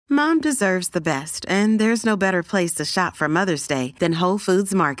Mom deserves the best, and there's no better place to shop for Mother's Day than Whole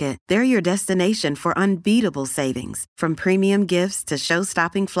Foods Market. They're your destination for unbeatable savings, from premium gifts to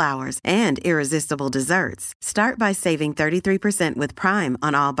show-stopping flowers and irresistible desserts. Start by saving 33% with Prime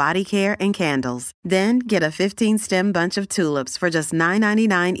on all body care and candles. Then get a 15-stem bunch of tulips for just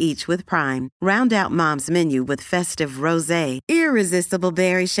 $9.99 each with Prime. Round out Mom's menu with festive rosé, irresistible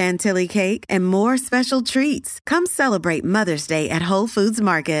berry chantilly cake, and more special treats. Come celebrate Mother's Day at Whole Foods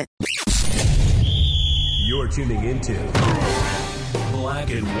Market. You're tuning into Black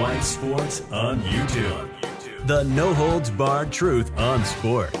and White Sports on YouTube. The no-holds-barred truth on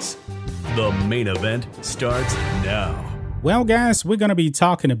sports. The main event starts now. Well, guys, we're going to be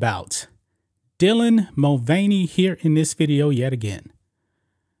talking about Dylan Mulvaney here in this video yet again.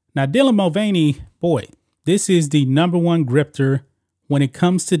 Now, Dylan Mulvaney, boy, this is the number one grifter when it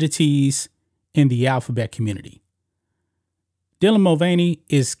comes to the T's in the alphabet community. Dylan Mulvaney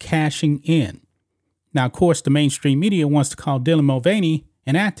is cashing in. Now, of course, the mainstream media wants to call Dylan Mulvaney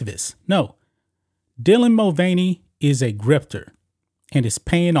an activist. No, Dylan Mulvaney is a grifter, and it's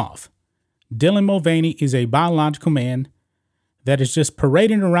paying off. Dylan Mulvaney is a biological man that is just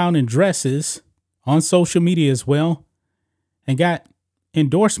parading around in dresses on social media as well, and got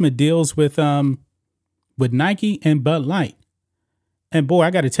endorsement deals with Nike and Bud Light. And boy,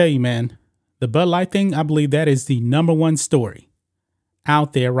 I got to tell you, man, the Bud Light thing, I believe that is the number one story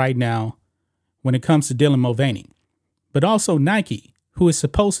out there right now when it comes to Dylan Mulvaney. But also Nike, who is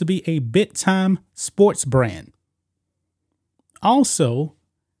supposed to be a big-time sports brand, also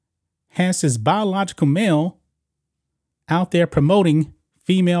has his biological male out there promoting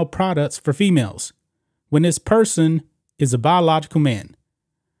female products for females when this person is a biological man.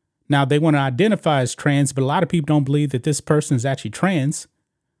 Now, they want to identify as trans, but a lot of people don't believe that this person is actually trans.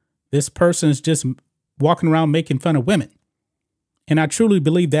 This person is just walking around making fun of women. And I truly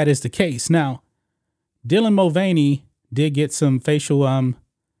believe that is the case. Now, Dylan Mulvaney did get some facial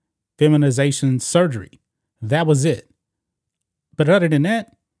feminization surgery. That was it. But other than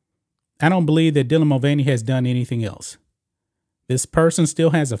that, I don't believe that Dylan Mulvaney has done anything else. This person still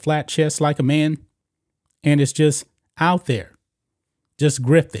has a flat chest like a man, and it's just out there, just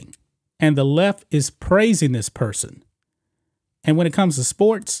grifting. And the left is praising this person. And when it comes to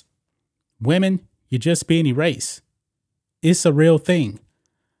sports, women, you're just being erased. It's a real thing.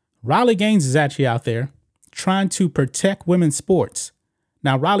 Riley Gaines is actually out there trying to protect women's sports.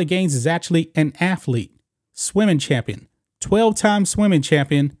 Now, Riley Gaines is actually an athlete, swimming champion, 12-time swimming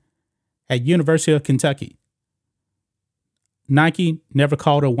champion at University of Kentucky. Nike never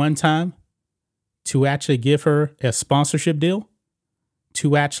called her one time to actually give her a sponsorship deal,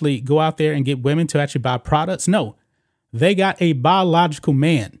 to actually go out there and get women to actually buy products. No, they got a biological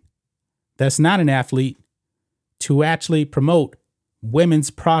man that's not an athlete to actually promote women's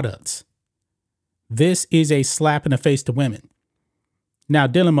products. This is a slap in the face to women. Now,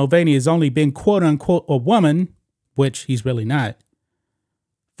 Dylan Mulvaney has only been quote unquote a woman, which he's really not,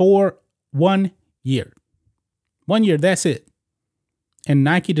 for 1 year. 1 year, that's it. And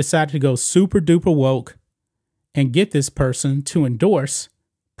Nike decided to go super duper woke and get this person to endorse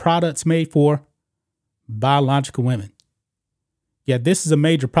products made for biological women. Yeah, this is a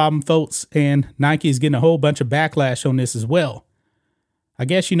major problem, folks, and Nike is getting a whole bunch of backlash on this as well. I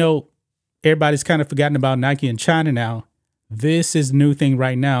guess, everybody's kind of forgotten about Nike in China now. This is a new thing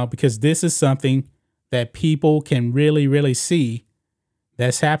right now because this is something that people can really, really see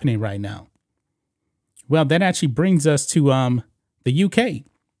that's happening right now. Well, that actually brings us to the UK,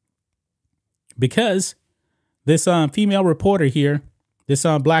 because this female reporter here, this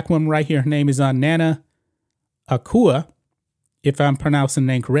black woman right here, her name is Nana Akua, if I'm pronouncing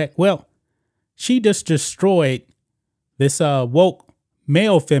the name correct. Well, she just destroyed this woke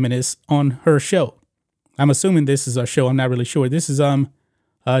male feminist on her show. I'm assuming this is a show. I'm not really sure. This is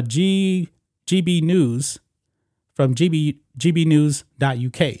GB News from gbnews.uk.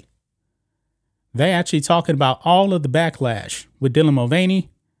 They actually talking about all of the backlash with Dylan Mulvaney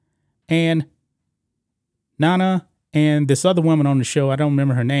and Nana and this other woman on the show. I don't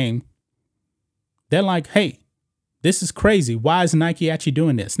remember her name. They're like, hey, this is crazy. Why is Nike actually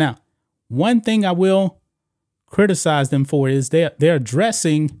doing this? Now, one thing I will criticize them for is they're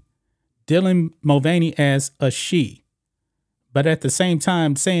addressing Dylan Mulvaney as a she, but at the same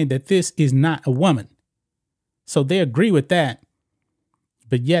time saying that this is not a woman. So they agree with that,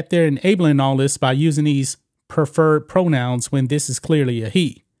 but yet they're enabling all this by using these preferred pronouns when this is clearly a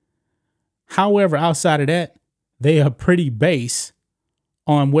he. However, outside of that, they are pretty base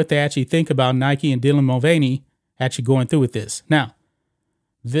on what they actually think about Nike and Dylan Mulvaney actually going through with this. Now,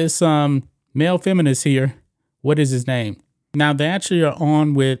 this male feminist here, what is his name? Now, they actually are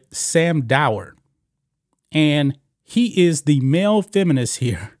on with Sam Dower, and he is the male feminist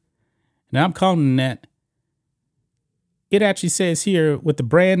here. And I'm calling him that. It actually says here, with the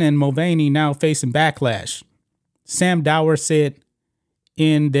brand and Mulvaney now facing backlash, Sam Dower said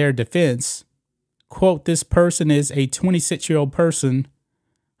in their defense, quote, "This person is a 26-year-old person,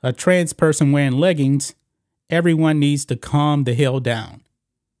 a trans person wearing leggings. Everyone needs to calm the hell down."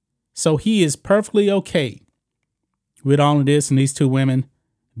 So he is perfectly okay with all of this, and these two women,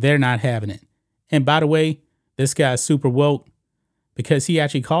 they're not having it. And by the way, this guy is super woke because he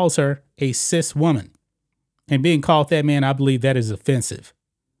actually calls her a cis woman. And being called that, man, I believe that is offensive.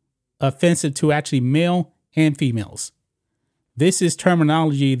 Offensive to actually male and females. This is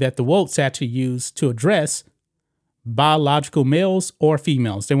terminology that the wokes actually use to address biological males or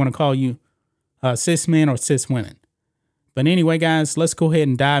females. They want to call you cis men or cis women. But anyway, guys, let's go ahead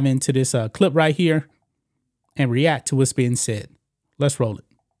and dive into this clip right here and react to what's being said. Let's roll it.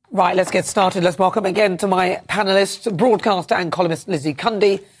 Right, let's get started. Let's welcome again to my panellists, broadcaster and columnist Lizzie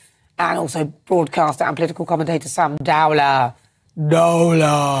Cundy, and also broadcaster and political commentator Sam Dowler.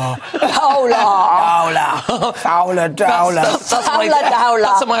 Dowler. That's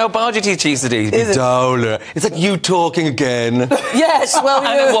what my old biology teacher used to do. Dowler. It's like you talking again. Yes, well,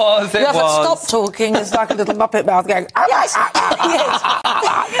 it was. You haven't stopped talking. It's like a little Muppet mouth going, yes.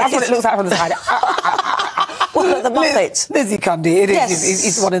 That's what it looks like from the side. Well, the Muppets. Lizzie Cundy, it is. Yes.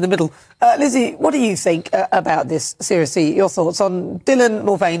 He's the one in the middle. Lizzie, what do you think about this? Seriously, your thoughts on Dylan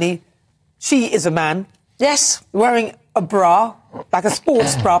Mulvaney? She is a man. Yes. Wearing a bra, like a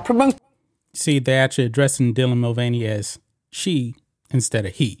sports bra. See, they're actually addressing Dylan Mulvaney as she instead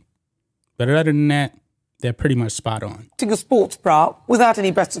of he. But other than that, they're pretty much spot on. A sports bra, without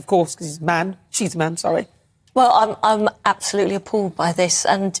any breasts, of course, because he's a man. She's a man, sorry. Well, I'm absolutely appalled by this,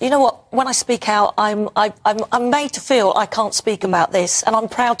 and you know what? When I speak out, I'm made to feel I can't speak about this, and I'm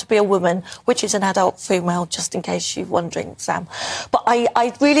proud to be a woman, which is an adult female, just in case you're wondering, Sam. But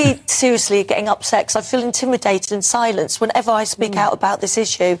I really seriously getting upset because I feel intimidated and silenced whenever I speak out about this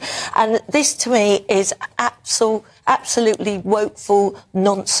issue, and this to me is absolutely wokeful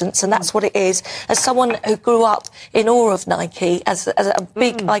nonsense, and that's what it is. As someone who grew up in awe of Nike as a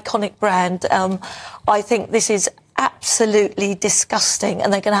big iconic brand, I think this is absolutely disgusting,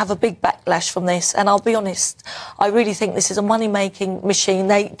 and they're going to have a big backlash from this. And I'll be honest, I really think this is a money-making machine.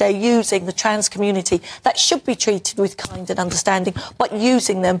 They're using the trans community that should be treated with kind and understanding, but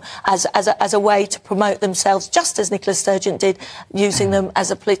using them as a way to promote themselves, just as Nicola Sturgeon did, using them as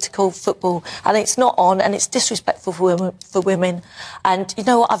a political football. And it's not on, and it's disrespectful for women. And you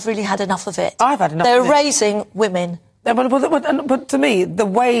know what? I've really had enough of it. I've had enough of it. They're raising women. But to me, the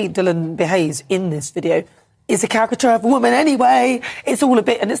way Dylan behaves in this video is a caricature of a woman anyway. It's all a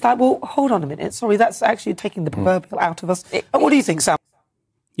bit... And it's like, well, hold on a minute. Sorry, that's actually taking the proverbial out of us. What do you think, Sam?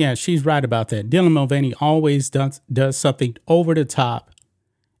 Yeah, she's right about that. Dylan Mulvaney always does something over the top,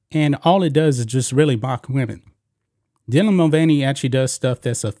 and all it does is just really mock women. Dylan Mulvaney actually does stuff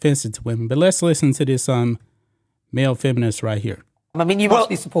that's offensive to women. But let's listen to this male feminist right here. I mean, you must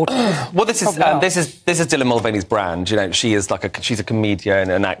be supportive. Well, this is Dylan Mulvaney's brand. You know, she is she's a comedian,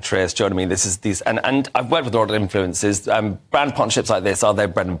 an actress. Do you know what I mean? This is these, and I've worked with a lot of influencers. Brand partnerships like this are their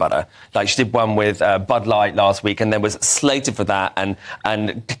bread and butter. Like she did one with Bud Light last week, and then was slated for that.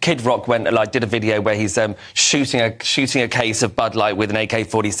 And Kid Rock did a video where he's shooting a case of Bud Light with an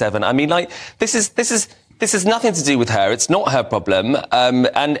AK-47. I mean, this is nothing to do with her. It's not her problem. And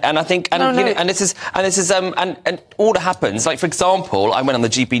I think this is all that happens. Like, for example, I went on the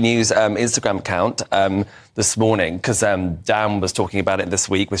GB News Instagram account this morning because Dan was talking about it this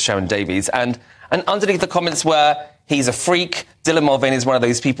week with Sharon Davies, and underneath the comments were, "He's a freak. Dylan Mulvaney is one of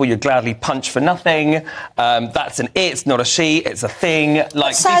those people you'd gladly punch for nothing. That's an it, not a she. It's a thing."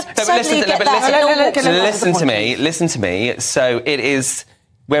 Like, listen to me. So it is.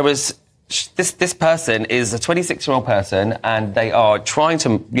 Whereas this person is a 26-year-old person, and they are trying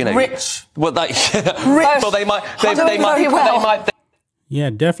to, rich. Well, rich. Well, they might. Yeah,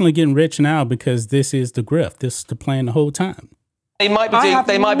 definitely getting rich now because this is the grift. This is the plan the whole time. They might be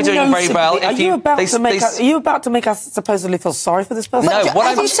doing very well. Are you about to make us supposedly feel sorry for this person? No.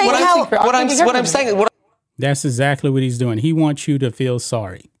 What I'm saying. That's exactly what he's doing. He wants you to feel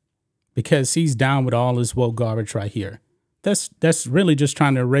sorry because he's down with all this woke garbage right here. That's really just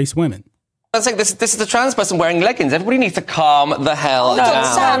trying to erase women. I think this is the trans person wearing leggings. Everybody needs to calm the hell down.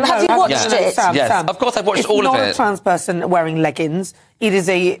 Sam, have you watched it? Sam, yes, of course I've watched all of it. It's not a trans person wearing leggings. It is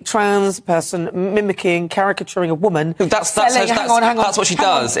a trans person mimicking, caricaturing a woman. That's what she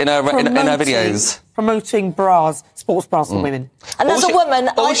does in her videos. Promoting bras, sports bras for women. And as a woman,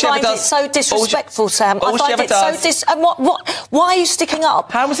 I find it so disrespectful, Sam. I find it so and why are you sticking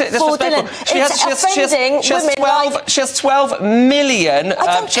up? How is it disrespectful? She has 12 million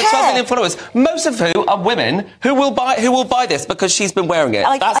followers, most of who are women who will buy this because she's been wearing it.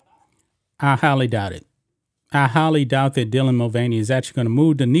 I highly doubt it. I highly doubt that Dylan Mulvaney is actually going to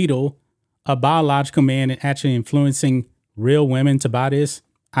move the needle, a biological man, and actually influencing real women to buy this.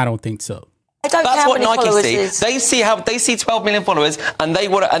 I don't think so. That's what Nike see. They see 12 million followers, and they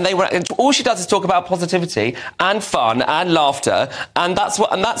want. All she does is talk about positivity and fun and laughter, and that's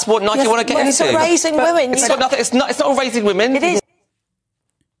what Nike want to get into. It's not raising women. It's not raising women. It is.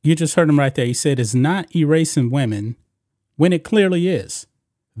 You just heard him right there. He said it's not erasing women, when it clearly is.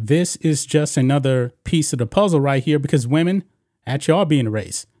 This is just another piece of the puzzle right here, because women actually are being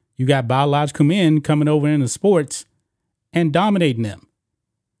erased. You got biological men coming over into sports and dominating them.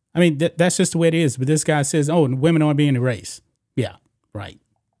 I mean, that's just the way it is. But this guy says, "Oh, women aren't being erased." Yeah, right.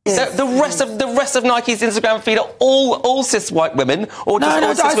 The rest of Nike's Instagram feed are all cis white women, or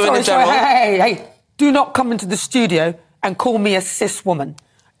just cis women in general. Hey! Do not come into the studio and call me a cis woman.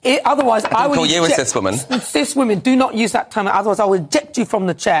 Otherwise, I will call you a cis woman. Cis women, do not use that term. Otherwise, I will eject you from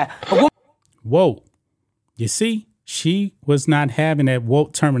the chair. Whoa! You see, she was not having that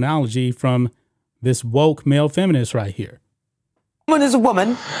woke terminology from this woke male feminist right here. Woman is a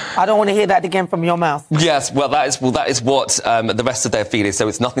woman. I don't want to hear that again from your mouth. Yes, that is what the rest of their feed is. So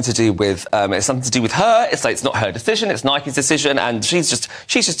it's nothing to do with it's something to do with her. It's like it's not her decision. It's Nike's decision, and she's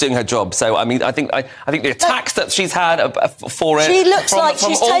just doing her job. So I mean, I think the attacks that she's had for it. She looks like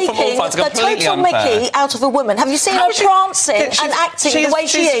she's taking the total mickey out of a woman. Have you seen her prancing and acting the way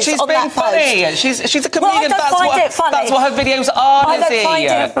she is on that post? She's a comedian. Well, I don't find it funny. That's what her videos are. I don't find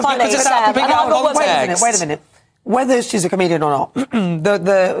it funny, Sam. Wait a minute. Whether she's a comedian or not,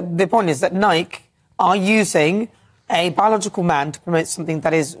 the point is that Nike are using a biological man to promote something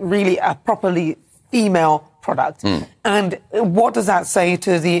that is really a properly female product. And what does that say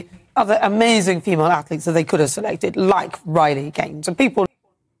to the other amazing female athletes that they could have selected, like Riley Gaines? And people...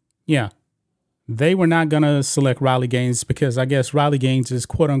 Yeah, they were not going to select Riley Gaines because I guess Riley Gaines is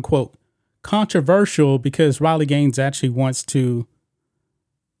quote-unquote controversial because Riley Gaines actually wants to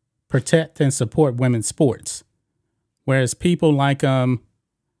protect and support women's sports. Whereas people like Dylan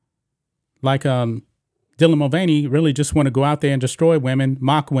Mulvaney really just want to go out there and destroy women,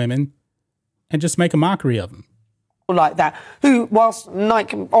 mock women, and just make a mockery of them. Like that, who, whilst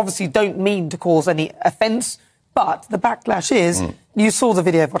Nike obviously don't mean to cause any offence, but the backlash is, you saw the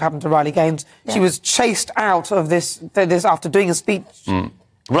video of what happened to Riley Gaines. Yeah. She was chased out of this after doing a speech. Well,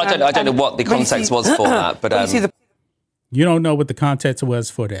 I don't know what the context was for that, but... You don't know what the context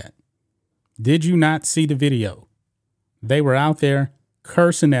was for that. Did you not see the video? They were out there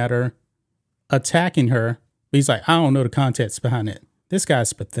cursing at her, attacking her. He's like, I don't know the context behind it. This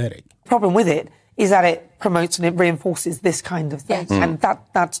guy's pathetic. The problem with it is that it promotes and it reinforces this kind of thing. Yes. And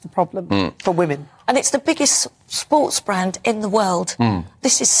that's the problem for women. And it's the biggest sports brand in the world.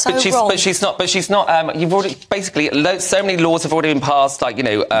 This is so wrong. But she's not. You've already basically so many laws have already been passed. Like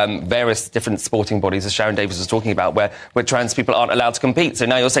various different sporting bodies, as Sharon Davis was talking about, where trans people aren't allowed to compete. So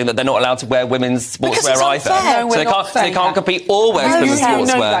now you're saying that they're not allowed to wear women's sportswear either. No, so they can't compete or wear women's sportswear.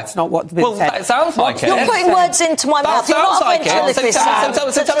 No, that's not what's been said. Well, it sounds like it. You're putting words into my mouth. You're not a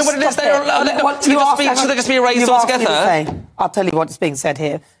ventriloquist. So tell me what it is. Should they just be erased altogether? I'll tell you what's being said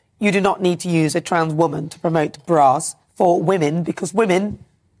here. You do not need to use a trans woman to promote bras for women because women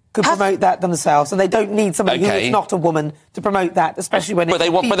could promote that themselves, and they don't need somebody who is not a woman to promote that, especially when but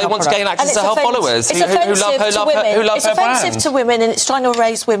they want to gain access to her followers who love her It's offensive to women, and it's trying to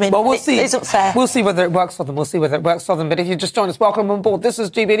erase women. Well, we'll see. It isn't fair. We'll see whether it works for them. But if you just join us, welcome on board. This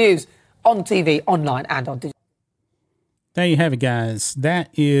is GB News on TV, online, and on digital. There you have it, guys. That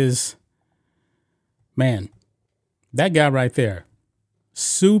is, man, that guy right there.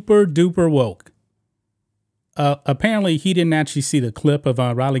 Super duper woke. Apparently, he didn't actually see the clip of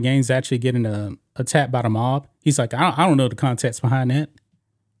Riley Gaines actually getting attacked by the mob. He's like, I don't know the context behind that.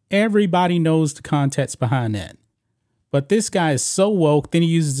 Everybody knows the context behind that. But this guy is so woke, then he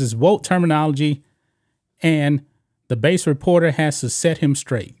uses this woke terminology, and the base reporter has to set him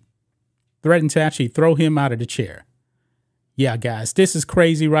straight. Threatened to actually throw him out of the chair. Yeah, guys, this is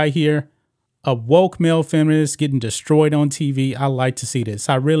crazy right here. A woke male feminist getting destroyed on TV. I like to see this.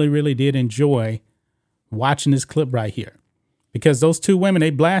 I really, really did enjoy watching this clip right here. Because those two women,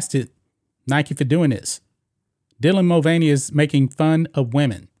 they blasted Nike for doing this. Dylan Mulvaney is making fun of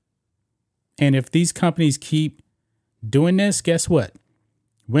women. And if these companies keep doing this, guess what?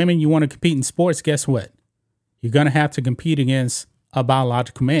 Women, you want to compete in sports, guess what? You're going to have to compete against a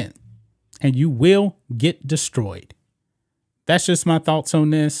biological man. And you will get destroyed. That's just my thoughts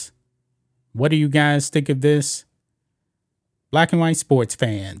on this. What do you guys think of this? Black and white sports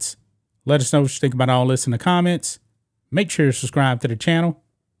fans, let us know what you think about all this in the comments. Make sure to subscribe to the channel.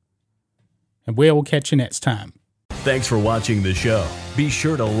 And we'll catch you next time. Thanks for watching the show. Be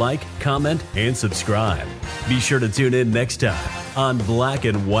sure to like, comment, and subscribe. Be sure to tune in next time on Black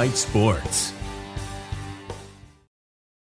and White Sports.